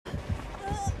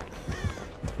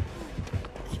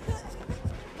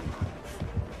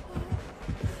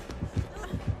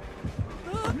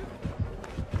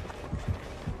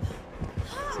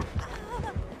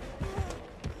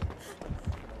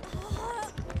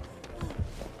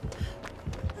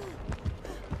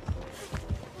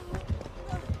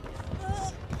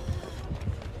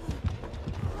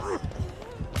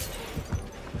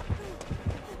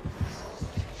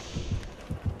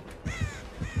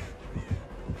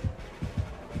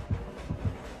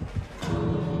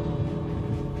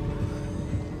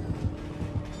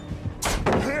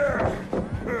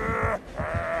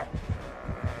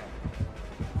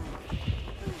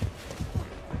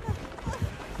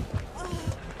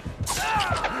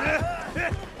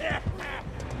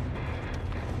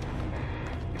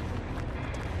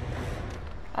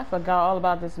forgot all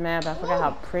about this map. I forgot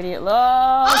how pretty it looks.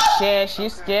 Oh, shit, she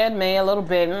scared me a little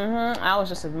bit. I was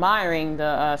just admiring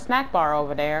the snack bar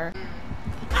over there.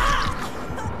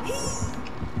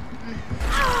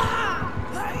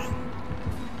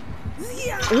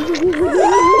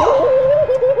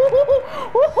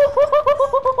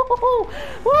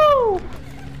 Woo!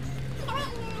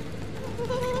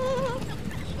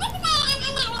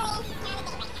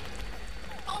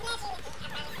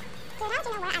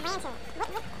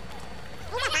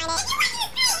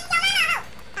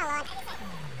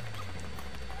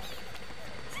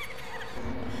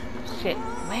 Shit,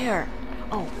 where?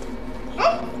 Oh.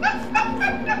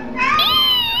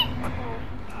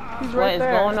 He's right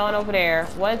there. What is going on over there?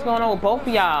 What is going on with both of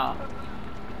y'all?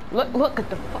 Look at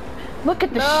the look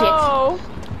at the shit.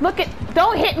 Look at,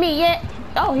 don't hit me yet.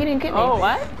 Oh, he didn't get me. Oh.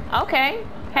 What? Okay.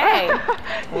 Hey.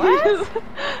 What? He just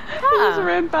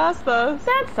ran past us.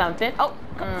 That's something. Oh.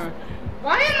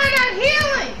 Why am I not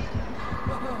healing?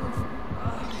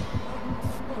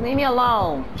 Leave me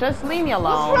alone. Just leave me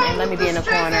alone and let me be in the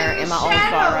corner in my own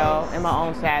sorrow, in my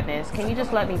own sadness. Can you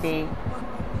just let me be?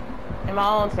 In my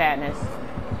own sadness.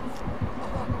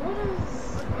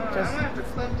 I'm gonna have to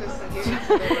clip this and get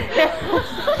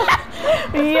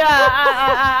Yeah,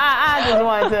 I just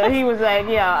wanted to. He was like,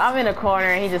 yeah, I'm in a corner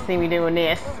and he just see me doing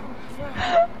this.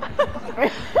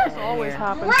 This always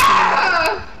happens to me.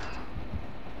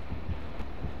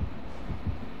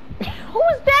 Who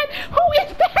is that? Who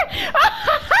is that?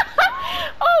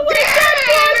 Oh my God,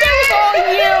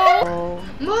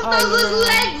 Move those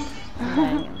legs.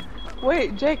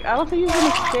 Wait, Jake, I don't think you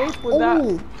can escape with that.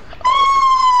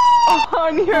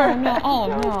 On your head. Oh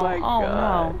no, oh my oh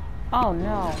God. no, oh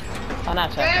no. Oh,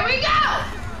 not There Chuck. we go.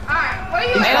 Alright, what are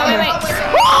you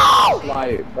Wait.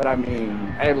 Like, but I mean,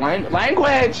 hey,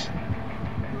 language!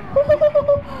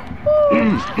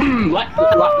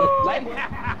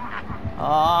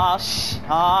 Oh, shh,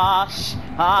 oh, shh,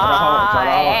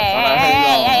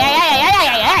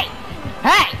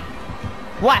 hey!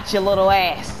 Watch your little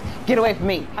ass. Get away from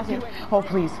me. I said, oh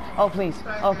please, oh please,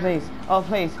 oh please, oh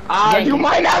please. You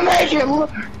might not make it!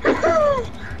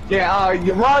 Yeah,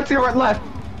 you run to your left.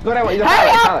 Go that way,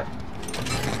 Hurry up!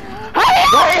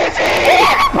 Where is he?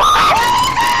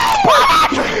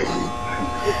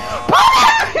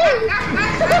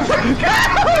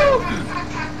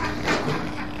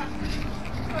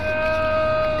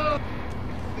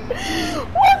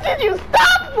 What did you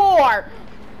stop for?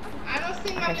 I don't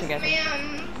see my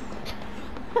man.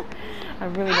 I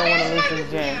really don't want to lose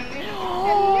this gym.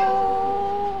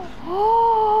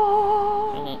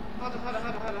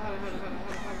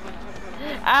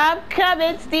 I'm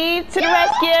coming, Steve, to the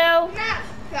rescue.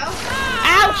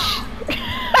 Ouch!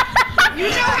 You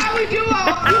know how we do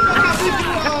all.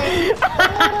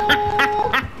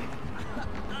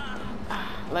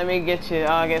 Let me get you,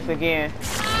 August, again.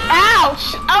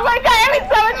 Ouch! Oh my God, every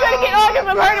time I try to get August,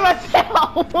 I'm hurting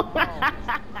myself.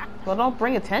 Well, don't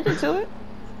bring attention to it.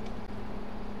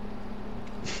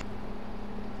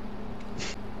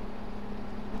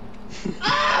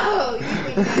 Oh!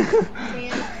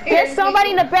 There's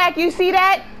somebody in the back, you see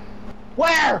that?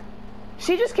 Where?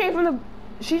 She just came from the,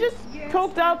 she just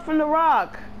poked up from the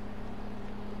rock.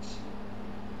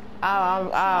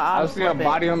 I see a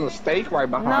body on the stake right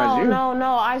behind you.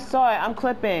 No, I saw it. I'm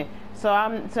clipping. So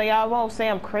y'all won't say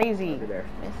I'm crazy.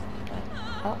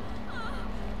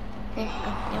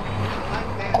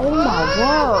 Oh my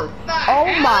word! Oh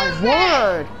my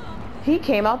word! He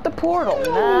came out the portal.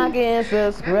 Like and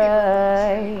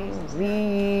subscribe,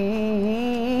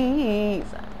 please.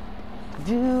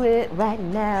 Do it right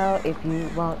now if you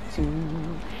want to,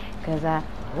 'cause I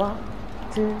want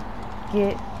to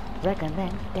get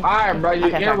recommended. Alright, bro,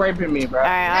 you're ear raping me, bro.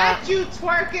 Not you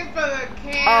twerking for the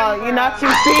camera. Oh, you're not you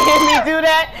seeing me do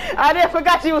that? I didn't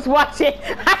forgot you was watching.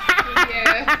 Yeah.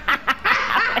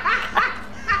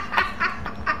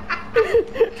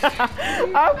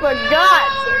 I forgot.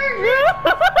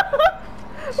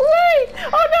 Wait.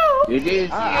 Oh no. You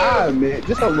did? I admit,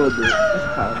 just a little bit.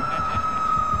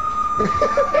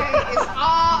 It's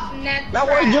all natural. Now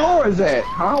where yours at?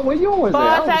 Huh? Where yours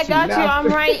Boss, at? I got you. I'm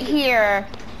right here.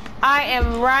 I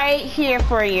am right here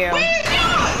for you.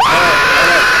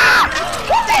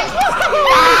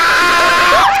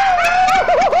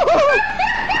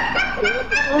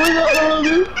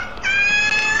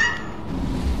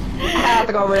 I have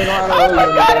to go ring on. I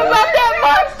forgot about that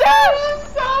monster.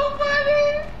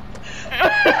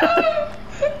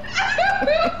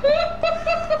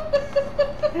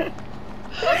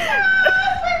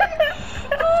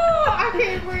 I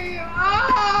can't breathe.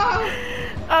 Oh.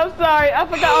 I'm sorry. I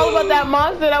forgot all about that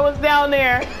monster that was down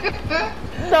there.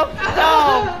 So,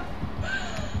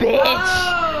 bitch.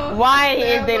 Oh, Why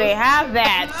that did they was- have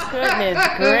that? Goodness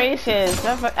gracious.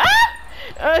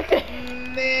 Okay.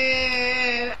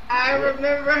 Man, I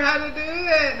remember how to do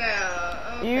that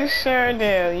now. Okay. You sure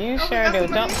do. You Oh, sure we do.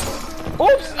 got Don't.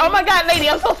 somebody- Oops. Oh my God, lady.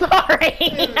 I'm so sorry.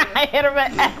 I hit her by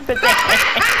accident.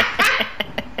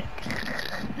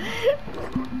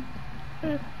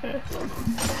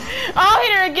 I'll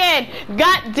hit her again.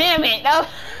 God damn it. Oh,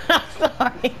 I'm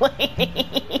sorry,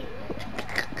 lady.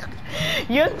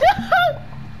 You're dumb.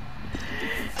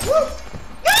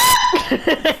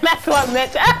 That's what I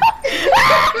meant.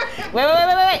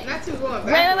 Wait. Not too going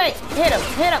back. Wait. Hit him.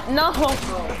 No.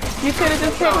 You could have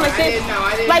just hit him like I this. didn't know.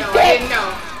 I didn't Like know. this. I didn't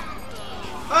know.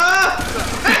 Oh!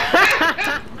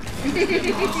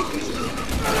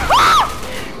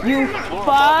 You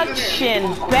fucking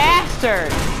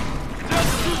bastard!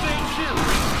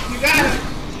 You got him.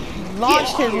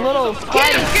 Launched his little Get him,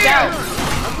 fighting Kira. self.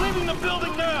 I'm leaving the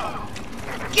building now.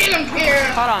 Get him, Kira.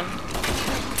 Hold on.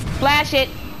 Flash it.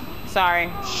 Sorry.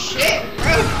 Shit,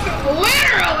 bro.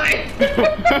 Literally.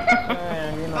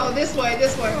 Oh, this way.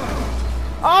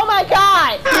 Oh my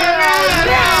God! Run.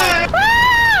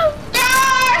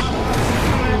 Ah!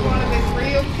 I'm gonna be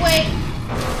real quick.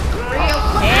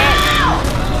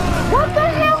 What the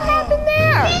hell happened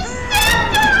there?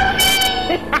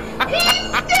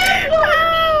 Oh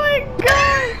my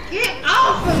God! Get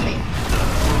off of me.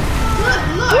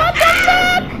 Look. What the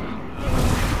fuck?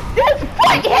 His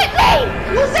foot hit me!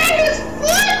 Was that his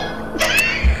foot?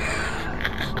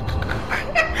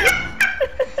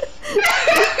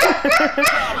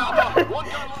 One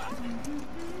gun left.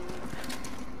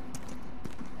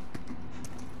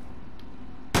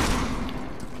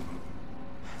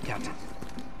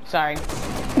 Sorry.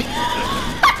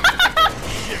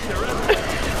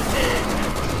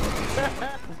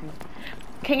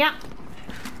 King out.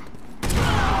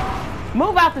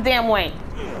 Move out the damn way.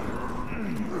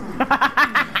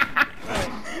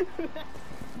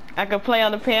 I could play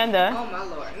on the panda. Oh my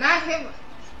lord, not him.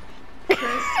 Chris.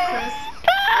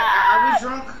 Are we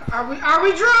drunk? Are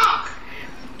we drunk?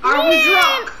 Are we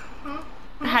drunk? Huh?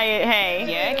 Hey.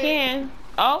 Yeah, I can.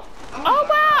 Oh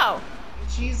wow.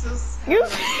 Jesus. You.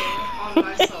 have mercy on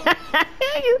my soul.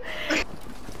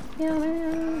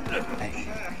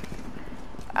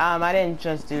 I didn't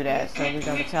just do that, so we're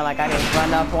gonna pretend like I didn't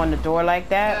run up on the door like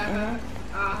that.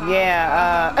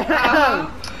 Yeah,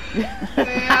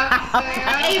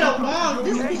 I ate a bomb.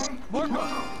 This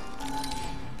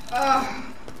oh!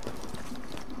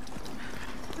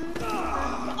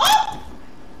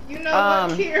 You know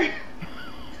what, here.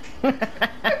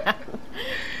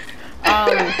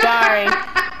 Sorry.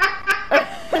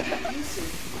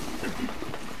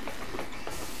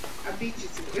 I beat you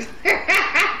to it.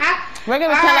 We're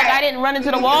gonna pretend like I didn't run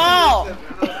into the wall.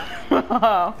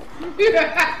 Oh.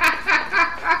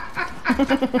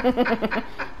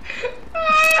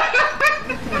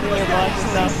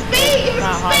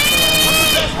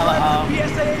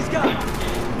 PSA's got.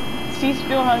 She's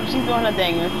doing her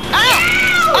thing.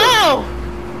 Oh!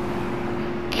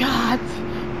 God.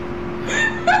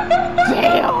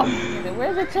 Damn.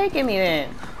 Where's it taking me then?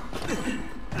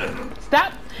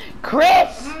 Stop,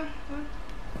 Chris.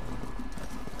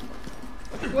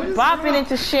 Bopping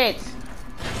into shit.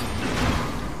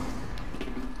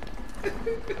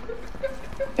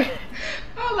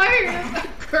 All I hear is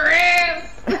Chris.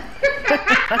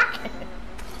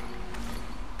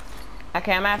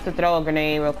 Okay, I'm gonna have to throw a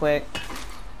grenade real quick.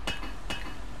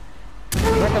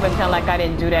 We're gonna pretend like I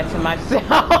didn't do that to myself.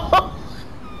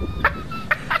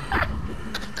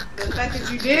 The fact that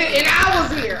you did it and I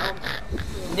was here. Oh my.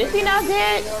 Did he not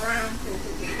hit? Go around.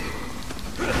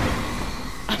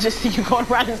 I just see you going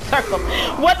around in circles.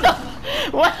 What the?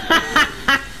 What?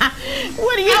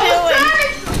 What are you doing?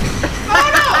 Oh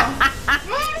no!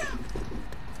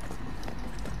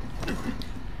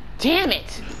 Damn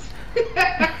it!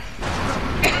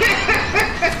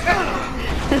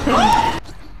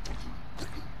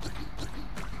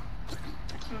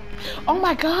 Oh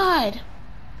my God!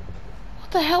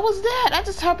 What the hell was that? I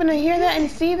just happened to hear that and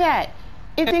see that.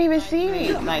 It didn't even see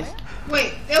me. Nice.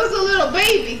 Wait, it was a little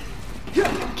baby.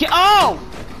 Oh!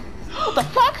 What the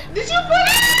fuck? Did you put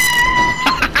it?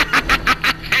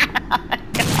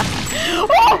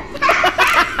 Oh!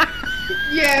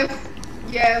 Yes.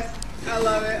 I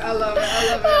love it. Oh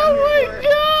my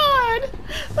God!